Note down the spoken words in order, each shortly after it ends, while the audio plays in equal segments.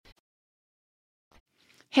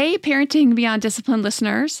Hey, Parenting Beyond Discipline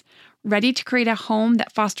listeners. Ready to create a home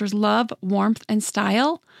that fosters love, warmth, and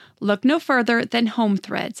style? Look no further than Home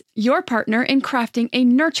Threads, your partner in crafting a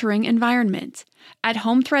nurturing environment. At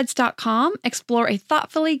homethreads.com, explore a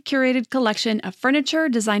thoughtfully curated collection of furniture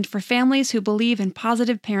designed for families who believe in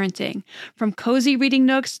positive parenting. From cozy reading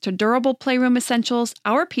nooks to durable playroom essentials,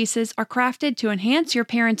 our pieces are crafted to enhance your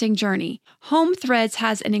parenting journey. Home Threads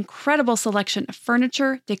has an incredible selection of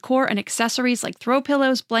furniture, decor, and accessories like throw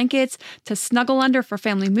pillows, blankets, to snuggle under for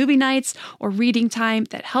family movie nights or reading time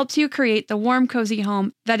that helps you create the warm, cozy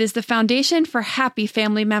home that is the foundation for happy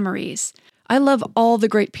family memories. I love all the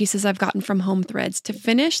great pieces I've gotten from Home Threads to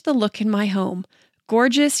finish the look in my home.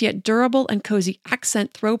 Gorgeous yet durable and cozy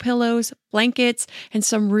accent throw pillows, blankets, and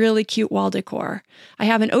some really cute wall decor. I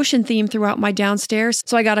have an ocean theme throughout my downstairs,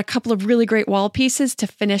 so I got a couple of really great wall pieces to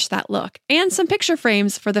finish that look, and some picture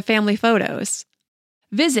frames for the family photos.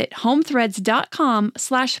 Visit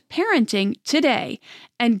homethreads.com/parenting today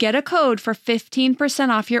and get a code for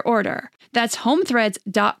 15% off your order. That's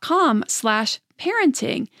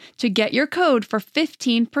homethreads.com/parenting to get your code for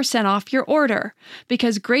 15% off your order,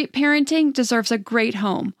 because great parenting deserves a great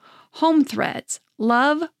home. Home Threads.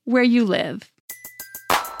 Love where you live.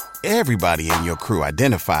 Everybody in your crew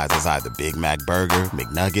identifies as either Big Mac Burger,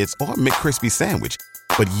 McNuggets, or McCrispy Sandwich,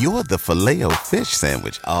 but you're the Filet-O-Fish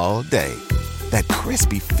Sandwich all day. That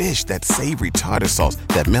crispy fish, that savory tartar sauce,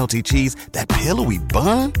 that melty cheese, that pillowy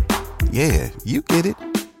bun. Yeah, you get it.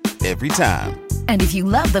 Every time. And if you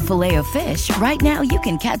love the Filet-O-Fish, right now you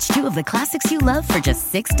can catch two of the classics you love for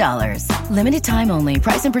just $6. Limited time only.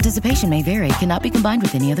 Price and participation may vary. Cannot be combined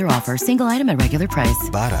with any other offer. Single item at regular price.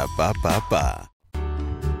 Ba-da-ba-ba-ba.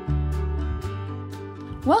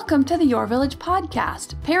 Welcome to the Your Village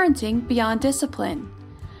podcast, Parenting Beyond Discipline.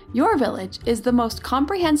 Your Village is the most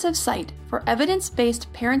comprehensive site for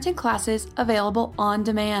evidence-based parenting classes available on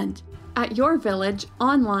demand at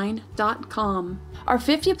yourvillageonline.com. Our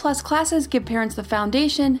 50-plus classes give parents the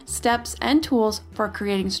foundation, steps, and tools for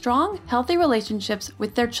creating strong, healthy relationships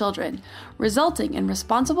with their children, resulting in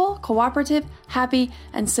responsible, cooperative, happy,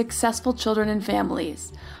 and successful children and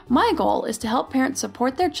families. My goal is to help parents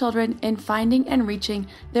support their children in finding and reaching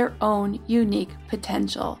their own unique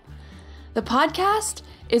potential. The podcast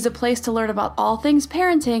is a place to learn about all things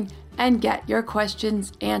parenting and get your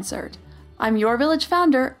questions answered. I'm Your Village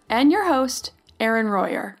founder and your host, Erin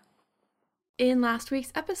Royer. In last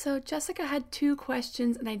week's episode, Jessica had 2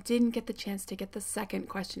 questions, and I didn't get the chance to get the second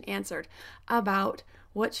question answered about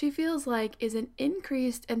what she feels like is an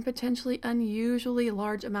increased and potentially unusually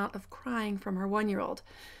large amount of crying from her 1-year-old.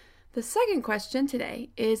 The second question today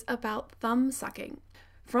is about thumb sucking.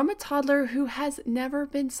 From a toddler who has never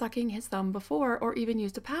been sucking his thumb before or even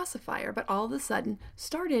used a pacifier, but all of a sudden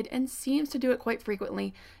started and seems to do it quite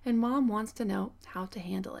frequently, and mom wants to know how to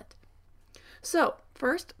handle it. So,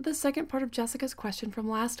 first, the second part of Jessica's question from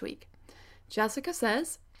last week. Jessica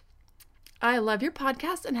says, I love your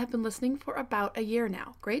podcast and have been listening for about a year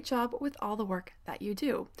now. Great job with all the work that you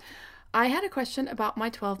do. I had a question about my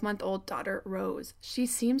 12-month-old daughter, Rose. She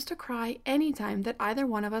seems to cry anytime that either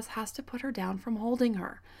one of us has to put her down from holding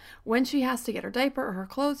her, when she has to get her diaper or her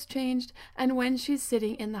clothes changed, and when she's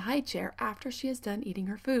sitting in the high chair after she is done eating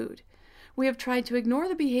her food. We have tried to ignore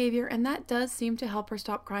the behavior, and that does seem to help her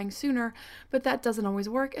stop crying sooner, but that doesn't always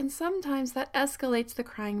work, and sometimes that escalates the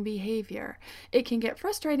crying behavior. It can get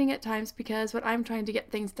frustrating at times because when I'm trying to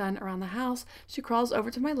get things done around the house, she crawls over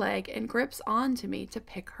to my leg and grips onto me to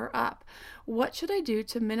pick her up. What should I do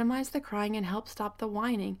to minimize the crying and help stop the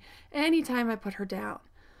whining anytime I put her down?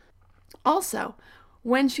 Also,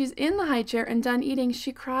 when she's in the high chair and done eating,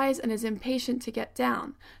 she cries and is impatient to get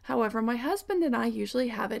down. However, my husband and I usually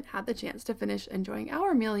haven't had the chance to finish enjoying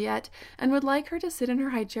our meal yet and would like her to sit in her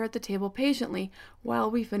high chair at the table patiently while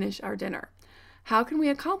we finish our dinner. How can we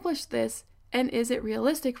accomplish this, and is it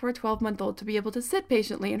realistic for a 12-month-old to be able to sit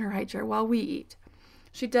patiently in her high chair while we eat?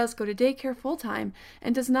 She does go to daycare full-time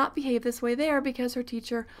and does not behave this way there because her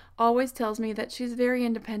teacher always tells me that she's very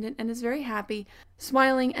independent and is very happy,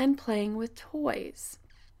 smiling and playing with toys.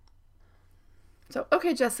 So,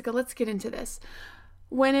 okay, Jessica, let's get into this.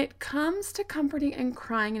 When it comes to comforting and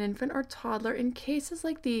crying an infant or toddler in cases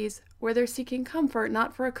like these, where they're seeking comfort,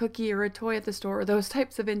 not for a cookie or a toy at the store or those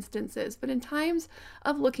types of instances, but in times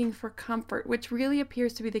of looking for comfort, which really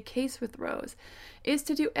appears to be the case with Rose, is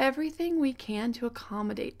to do everything we can to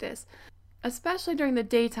accommodate this, especially during the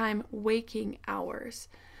daytime waking hours.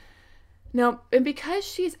 Now, and because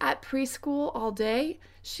she's at preschool all day,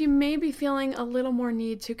 she may be feeling a little more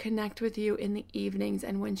need to connect with you in the evenings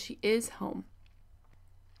and when she is home.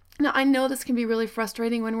 Now, I know this can be really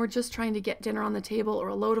frustrating when we're just trying to get dinner on the table or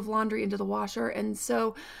a load of laundry into the washer. And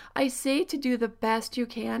so I say to do the best you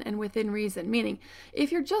can and within reason, meaning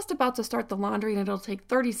if you're just about to start the laundry and it'll take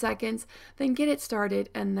 30 seconds, then get it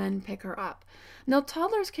started and then pick her up. Now,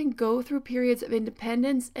 toddlers can go through periods of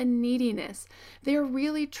independence and neediness. They are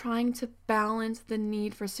really trying to balance the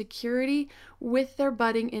need for security with their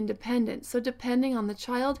budding independence. So depending on the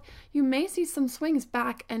child, you may see some swings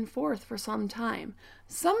back and forth for some time.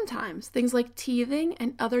 Sometimes things like teething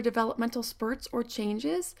and other developmental spurts or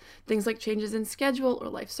changes, things like changes in schedule or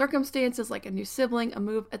life circumstances like a new sibling, a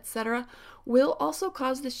move, etc., will also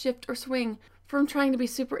cause the shift or swing from trying to be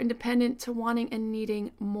super independent to wanting and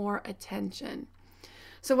needing more attention.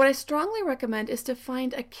 So what I strongly recommend is to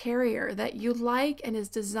find a carrier that you like and is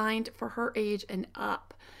designed for her age and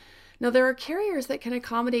up. Now, there are carriers that can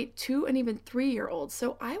accommodate 2 and even 3-year-olds,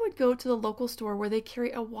 so I would go to the local store where they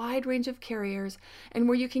carry a wide range of carriers and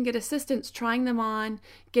where you can get assistance trying them on,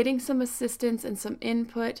 getting some assistance and some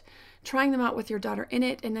input, trying them out with your daughter in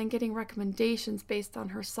it, and then getting recommendations based on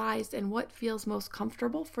her size and what feels most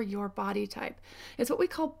comfortable for your body type. It's what we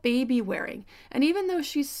call baby wearing, and even though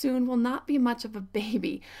she soon will not be much of a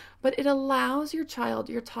baby, but it allows your child,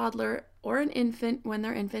 your toddler, or an infant when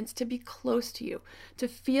they're infants to be close to you, to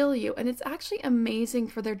feel you. And it's actually amazing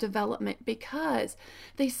for their development because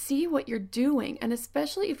they see what you're doing. And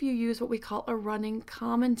especially if you use what we call a running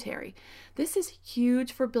commentary. This is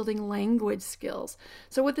huge for building language skills.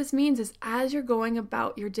 So what this means is as you're going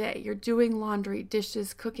about your day, you're doing laundry,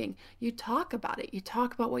 dishes, cooking, you talk about it. You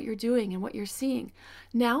talk about what you're doing and what you're seeing.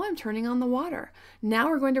 Now I'm turning on the water. Now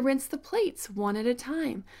we're going to rinse the plates one at a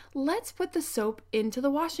time. Let's put the soap into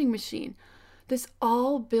the washing machine. This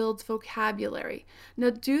all builds vocabulary. Now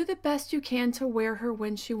do the best you can to wear her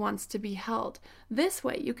when she wants to be held. This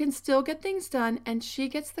way you can still get things done and she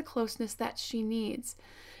gets the closeness that she needs.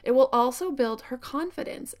 It will also build her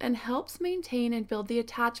confidence and helps maintain and build the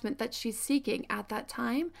attachment that she's seeking at that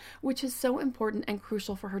time, which is so important and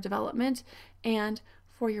crucial for her development and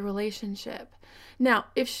for your relationship. Now,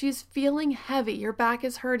 if she's feeling heavy, your back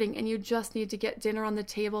is hurting, and you just need to get dinner on the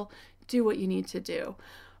table, do what you need to do.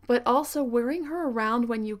 But also wearing her around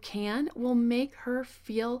when you can will make her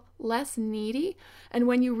feel less needy. And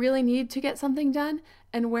when you really need to get something done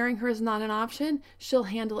and wearing her is not an option, she'll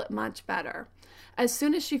handle it much better. As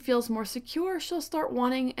soon as she feels more secure, she'll start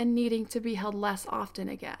wanting and needing to be held less often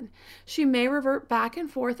again. She may revert back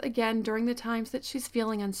and forth again during the times that she's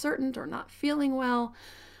feeling uncertain or not feeling well,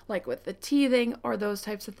 like with the teething or those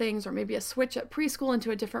types of things, or maybe a switch at preschool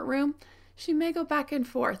into a different room. She may go back and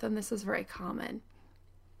forth, and this is very common.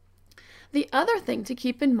 The other thing to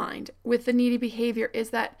keep in mind with the needy behavior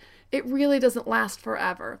is that it really doesn't last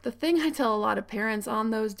forever. The thing I tell a lot of parents on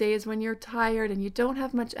those days when you're tired and you don't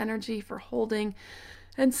have much energy for holding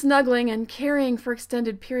and snuggling and carrying for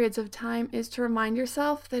extended periods of time is to remind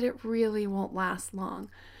yourself that it really won't last long.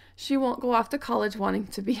 She won't go off to college wanting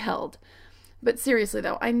to be held. But seriously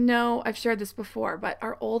though, I know I've shared this before, but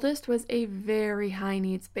our oldest was a very high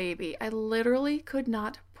needs baby. I literally could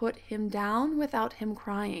not put him down without him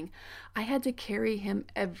crying. I had to carry him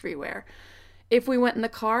everywhere. If we went in the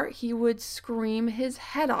car, he would scream his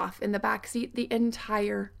head off in the back seat the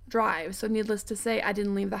entire drive. So needless to say, I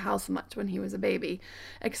didn't leave the house much when he was a baby,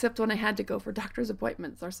 except when I had to go for doctor's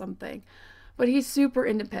appointments or something. But he's super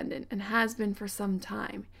independent and has been for some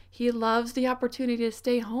time. He loves the opportunity to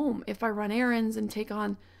stay home if I run errands and take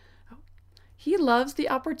on... He loves the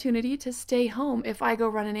opportunity to stay home if I go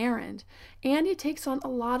run an errand. And he takes on a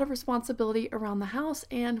lot of responsibility around the house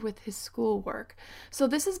and with his schoolwork. So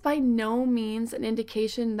this is by no means an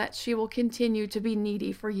indication that she will continue to be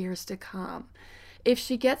needy for years to come. If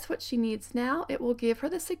she gets what she needs now, it will give her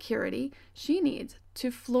the security she needs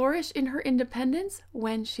to flourish in her independence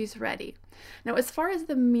when she's ready. Now, as far as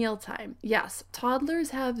the mealtime, yes,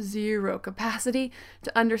 toddlers have zero capacity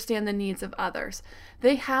to understand the needs of others.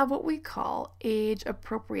 They have what we call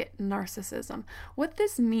age-appropriate narcissism. What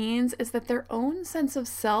this means is that their own sense of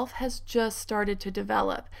self has just started to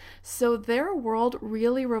develop. So their world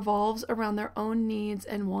really revolves around their own needs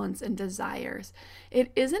and wants and desires.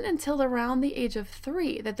 It isn't until around the age of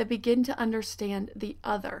 3 that they begin to understand the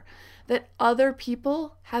other, that other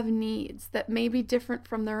people have needs that may be different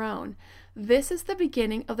from their own. This is the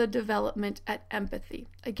beginning of the development at empathy.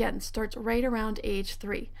 Again, starts right around age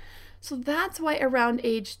 3. So that's why around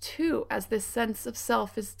age 2, as this sense of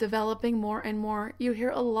self is developing more and more, you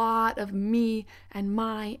hear a lot of me and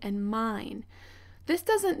my and mine. This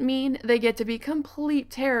doesn't mean they get to be complete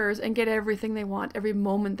terrors and get everything they want every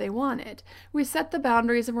moment they want it. We set the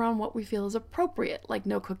boundaries around what we feel is appropriate, like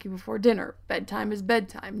no cookie before dinner, bedtime is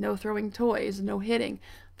bedtime, no throwing toys, no hitting,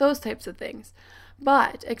 those types of things.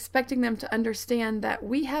 But expecting them to understand that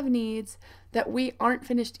we have needs that we aren't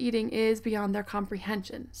finished eating is beyond their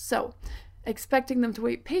comprehension. So, expecting them to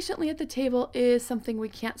wait patiently at the table is something we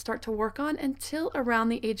can't start to work on until around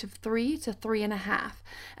the age of 3 to 3.5.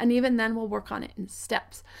 And even then we'll work on it in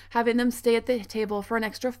steps, having them stay at the table for an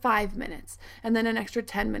extra 5 minutes and then an extra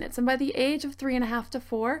 10 minutes. And by the age of 3.5 to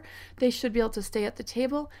 4, they should be able to stay at the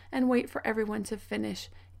table and wait for everyone to finish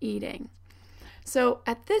eating. So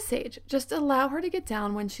at this age, just allow her to get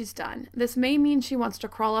down when she's done. This may mean she wants to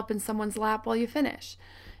crawl up in someone's lap while you finish.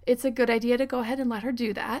 It's a good idea to go ahead and let her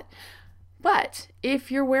do that. But if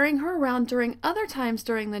you're wearing her around during other times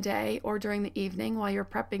during the day or during the evening while you're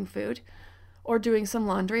prepping food or doing some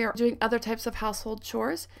laundry or doing other types of household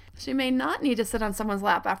chores, she may not need to sit on someone's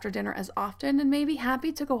lap after dinner as often and may be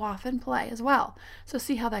happy to go off and play as well. So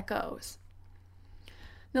see how that goes.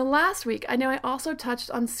 Now last week, I know I also touched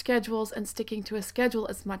on schedules and sticking to a schedule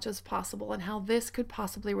as much as possible and how this could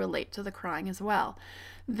possibly relate to the crying as well.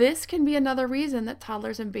 This can be another reason that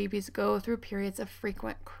toddlers and babies go through periods of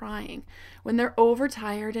frequent crying when they're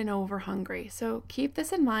overtired and overhungry. So keep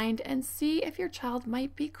this in mind and see if your child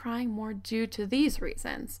might be crying more due to these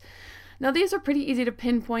reasons. Now these are pretty easy to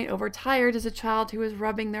pinpoint. Overtired is a child who is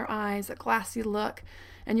rubbing their eyes, a glassy look,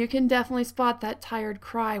 and you can definitely spot that tired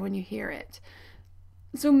cry when you hear it.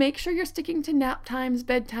 So make sure you're sticking to nap times,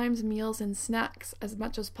 bedtimes, meals, and snacks as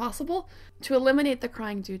much as possible to eliminate the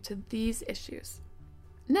crying due to these issues.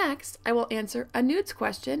 Next, I will answer Anood's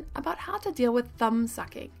question about how to deal with thumb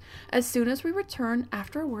sucking as soon as we return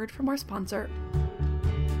after a word from our sponsor.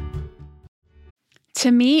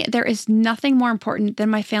 To me, there is nothing more important than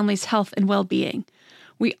my family's health and well-being.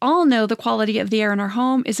 We all know the quality of the air in our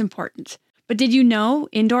home is important. But did you know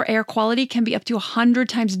indoor air quality can be up to 100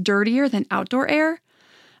 times dirtier than outdoor air?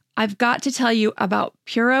 I've got to tell you about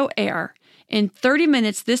Puro Air. In 30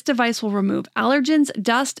 minutes, this device will remove allergens,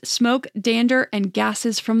 dust, smoke, dander, and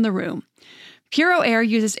gases from the room. Puro Air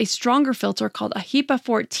uses a stronger filter called a HEPA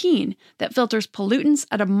 14 that filters pollutants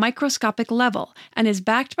at a microscopic level and is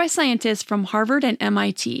backed by scientists from Harvard and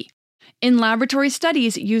MIT. In laboratory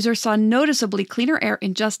studies, users saw noticeably cleaner air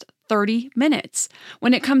in just 30 minutes.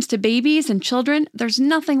 When it comes to babies and children, there's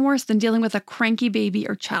nothing worse than dealing with a cranky baby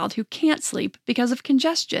or child who can't sleep because of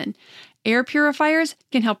congestion. Air purifiers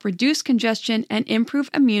can help reduce congestion and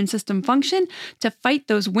improve immune system function to fight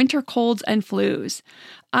those winter colds and flus.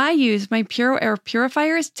 I use my Puro Air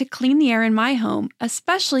purifiers to clean the air in my home,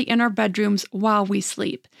 especially in our bedrooms while we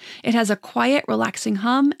sleep. It has a quiet, relaxing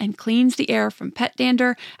hum and cleans the air from pet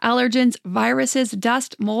dander, allergens, viruses,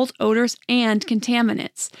 dust, mold, odors, and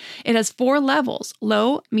contaminants. It has 4 levels: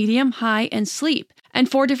 low, medium, high, and sleep, and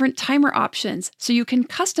 4 different timer options so you can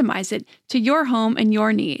customize it to your home and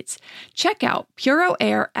your needs. Check out Puro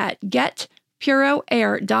Air at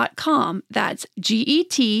getpuroair.com. That's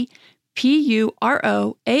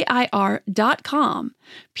GETPUROAIR.com.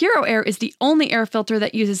 Puro Air is the only air filter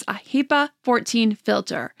that uses a HEPA 14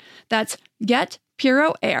 filter. That's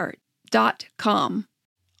getpuroair.com.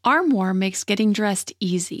 Armoire makes getting dressed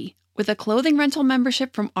easy. With a clothing rental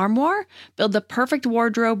membership from Armoire, build the perfect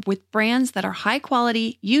wardrobe with brands that are high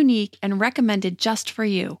quality, unique, and recommended just for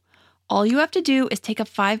you. All you have to do is take a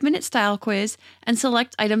 5-minute style quiz and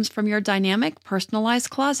select items from your dynamic, personalized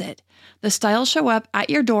closet. The styles show up at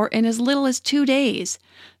your door in as little as 2 days.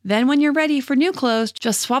 Then when you're ready for new clothes,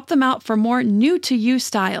 just swap them out for more new-to-you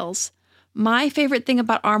styles. My favorite thing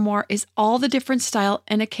about Armoire is all the different style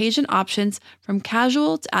and occasion options, from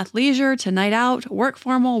casual to athleisure to night out, work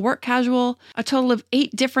formal, work casual, a total of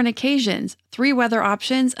 8 different occasions, 3 weather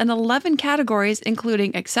options, and 11 categories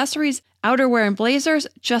including accessories, outerwear, and blazers,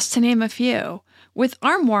 just to name a few. With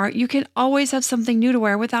Armoire, you can always have something new to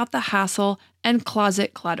wear without the hassle and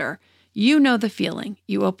closet clutter. You know the feeling.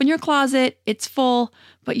 You open your closet, it's full,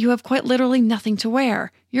 but you have quite literally nothing to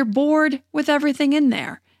wear. You're bored with everything in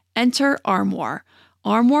there. Enter Armoire.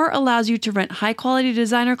 Armoire allows you to rent high-quality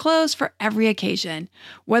designer clothes for every occasion.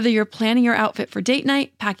 Whether you're planning your outfit for date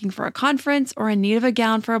night, packing for a conference, or in need of a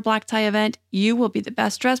gown for a black tie event, you will be the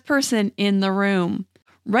best-dressed person in the room.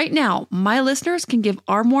 Right now, my listeners can give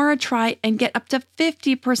Armoire a try and get up to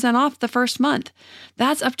 50% off the first month.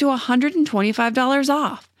 That's up to $125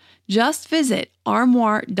 off. Just visit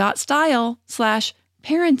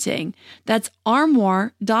armoire.style/parenting. That's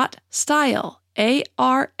armoire.style.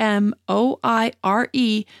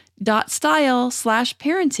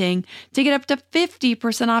 ARMOIRE.style/parenting to get up to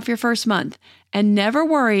 50% off your first month. And never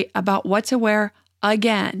worry about what to wear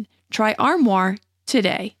Again, try Armoire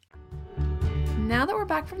today. Now that we're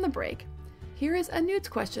back from the break, here is Anood's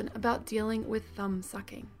question about dealing with thumb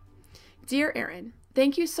sucking. Dear Erin,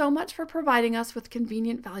 thank you so much for providing us with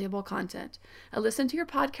convenient, valuable content. I listen to your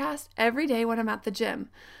podcast every day when I'm at the gym.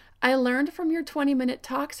 I learned from your 20-minute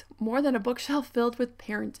talks more than a bookshelf filled with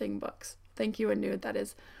parenting books. Thank you, Anood. That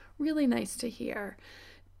is really nice to hear.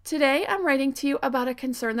 Today, I'm writing to you about a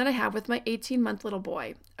concern that I have with my 18-month little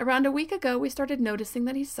boy. Around a week ago, we started noticing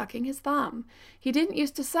that he's sucking his thumb. He didn't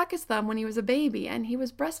used to suck his thumb when he was a baby, and he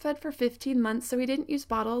was breastfed for 15 months, so he didn't use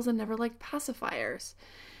bottles and never liked pacifiers.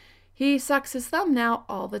 He sucks his thumb now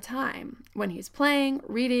all the time, when he's playing,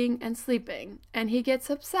 reading, and sleeping, and he gets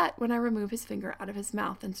upset when I remove his finger out of his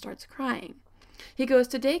mouth and starts crying. He goes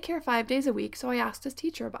to daycare 5 days a week, so I asked his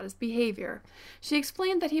teacher about his behavior. She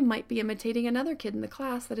explained that he might be imitating another kid in the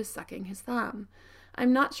class that is sucking his thumb.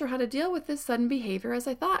 I'm not sure how to deal with this sudden behavior, as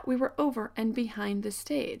I thought we were over and behind this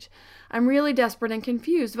stage. I'm really desperate and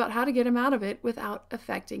confused about how to get him out of it without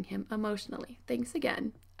affecting him emotionally. Thanks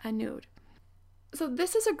again, Anood. So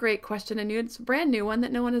this is a great question, Anood. It's a brand new one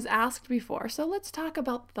that no one has asked before, so let's talk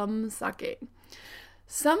about thumb sucking.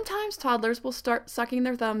 Sometimes toddlers will start sucking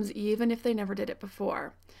their thumbs even if they never did it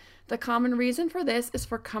before. The common reason for this is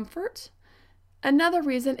for comfort. Another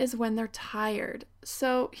reason is when they're tired.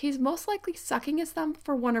 So he's most likely sucking his thumb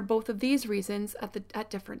for one or both of these reasons at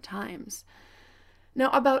different times. Now,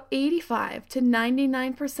 about 85 to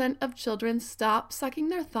 99% of children stop sucking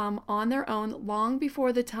their thumb on their own long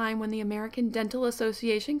before the time when the American Dental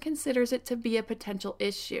Association considers it to be a potential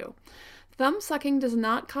issue. Thumb sucking does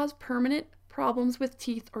not cause permanent problems with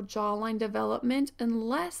teeth or jawline development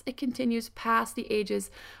unless it continues past the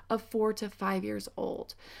ages of 4 to 5 years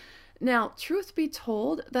old. Now, truth be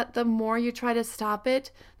told, that the more you try to stop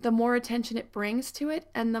it, the more attention it brings to it,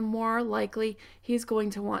 and the more likely he's going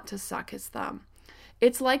to want to suck his thumb.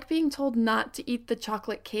 It's like being told not to eat the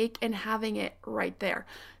chocolate cake and having it right there,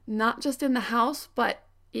 not just in the house, but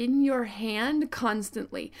in your hand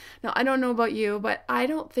constantly. Now, I don't know about you, but I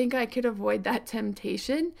don't think I could avoid that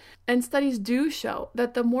temptation. And studies do show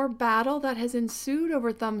that the more battle that has ensued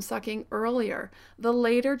over thumb sucking earlier, the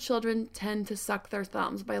later children tend to suck their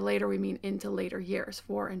thumbs. By later, we mean into later years,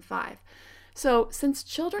 4 and 5. So since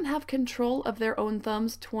children have control of their own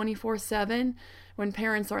thumbs 24/7, when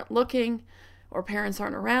parents aren't looking or parents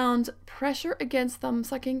aren't around, pressure against thumb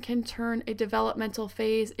sucking can turn a developmental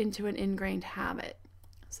phase into an ingrained habit.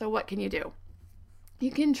 So what can you do? You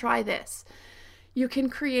can try this. You can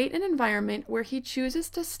create an environment where he chooses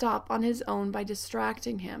to stop on his own by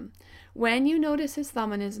distracting him. When you notice his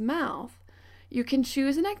thumb in his mouth, you can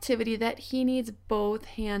choose an activity that he needs both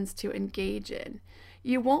hands to engage in.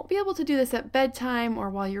 You won't be able to do this at bedtime or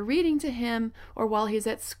while you're reading to him or while he's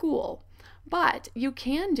at school, but you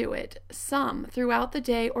can do it some throughout the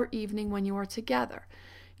day or evening when you are together.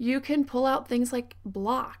 You can pull out things like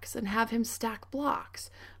blocks and have him stack blocks,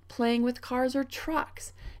 playing with cars or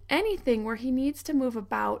trucks, anything where he needs to move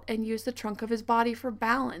about and use the trunk of his body for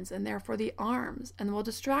balance and therefore the arms, and will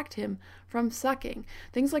distract him from sucking.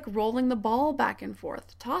 Things like rolling the ball back and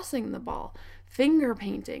forth, tossing the ball, finger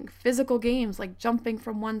painting, physical games like jumping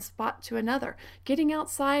from one spot to another, getting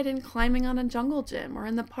outside and climbing on a jungle gym or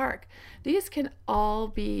in the park. These can all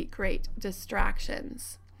be great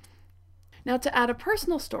distractions. Now, to add a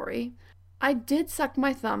personal story, I did suck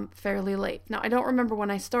my thumb fairly late. Now, I don't remember when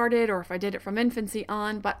I started or if I did it from infancy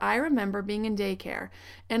on, but I remember being in daycare,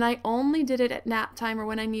 and I only did it at nap time or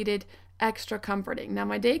when I needed extra comforting. Now,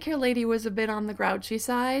 my daycare lady was a bit on the grouchy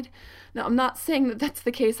side. Now, I'm not saying that that's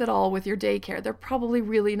the case at all with your daycare. They're probably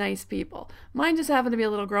really nice people. Mine just happened to be a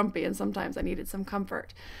little grumpy, and sometimes I needed some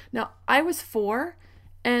comfort. Now, I was 4,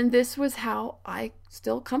 and this was how I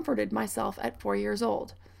still comforted myself at 4 years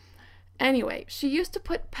old. Anyway, she used to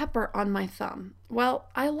put pepper on my thumb. Well,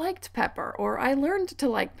 I liked pepper, or I learned to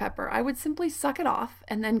like pepper. I would simply suck it off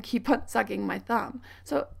and then keep on sucking my thumb.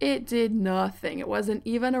 So it did nothing. It wasn't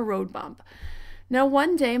even a road bump. Now,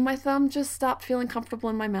 one day, my thumb just stopped feeling comfortable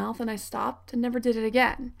in my mouth, and I stopped and never did it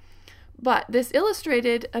again. But this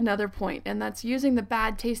illustrated another point, and that's using the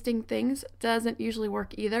bad tasting things doesn't usually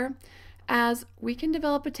work either, as we can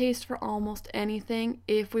develop a taste for almost anything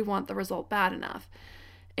if we want the result bad enough.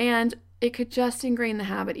 And it could just ingrain the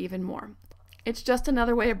habit even more. It's just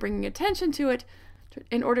another way of bringing attention to it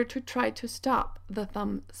in order to try to stop the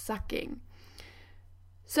thumb sucking.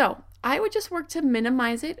 So I would just work to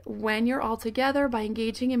minimize it when you're all together by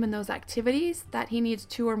engaging him in those activities that he needs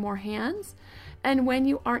 2 or more hands. And when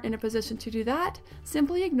you aren't in a position to do that,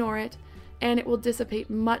 simply ignore it, and it will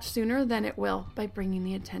dissipate much sooner than it will by bringing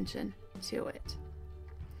the attention to it.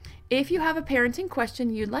 If you have a parenting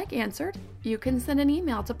question you'd like answered, you can send an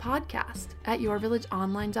email to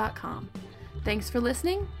podcast@yourvillageonline.com. Thanks for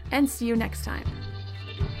listening, and see you next time.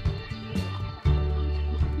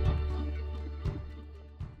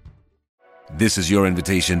 This is your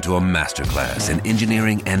invitation to a masterclass in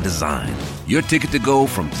engineering and design. Your ticket to go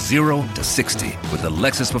from 0 to 60 with the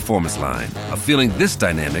Lexus Performance Line. A feeling this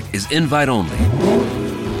dynamic is invite only.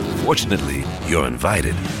 Fortunately, you're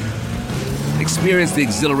invited. Experience the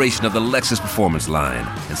exhilaration of the Lexus Performance Line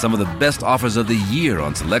and some of the best offers of the year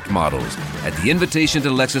on select models at the Invitation to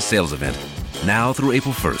Lexus sales event, now through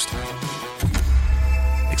April 1st.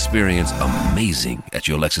 Experience amazing at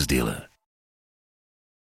your Lexus dealer.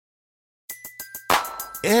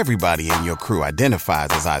 Everybody in your crew identifies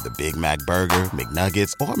as either Big Mac Burger,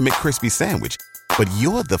 McNuggets, or McCrispy Sandwich. But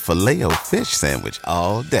you're the Filet-O-Fish Sandwich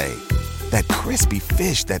all day. That crispy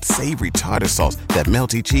fish, that savory tartar sauce, that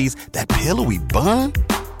melty cheese, that pillowy bun.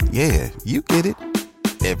 Yeah, you get it.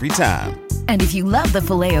 Every time. And if you love the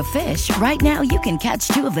Filet-O-Fish, right now you can catch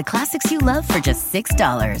two of the classics you love for just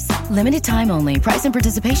 $6. Limited time only. Price and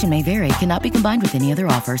participation may vary. Cannot be combined with any other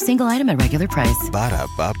offer. Single item at regular price.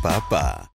 Ba-da-ba-ba-ba.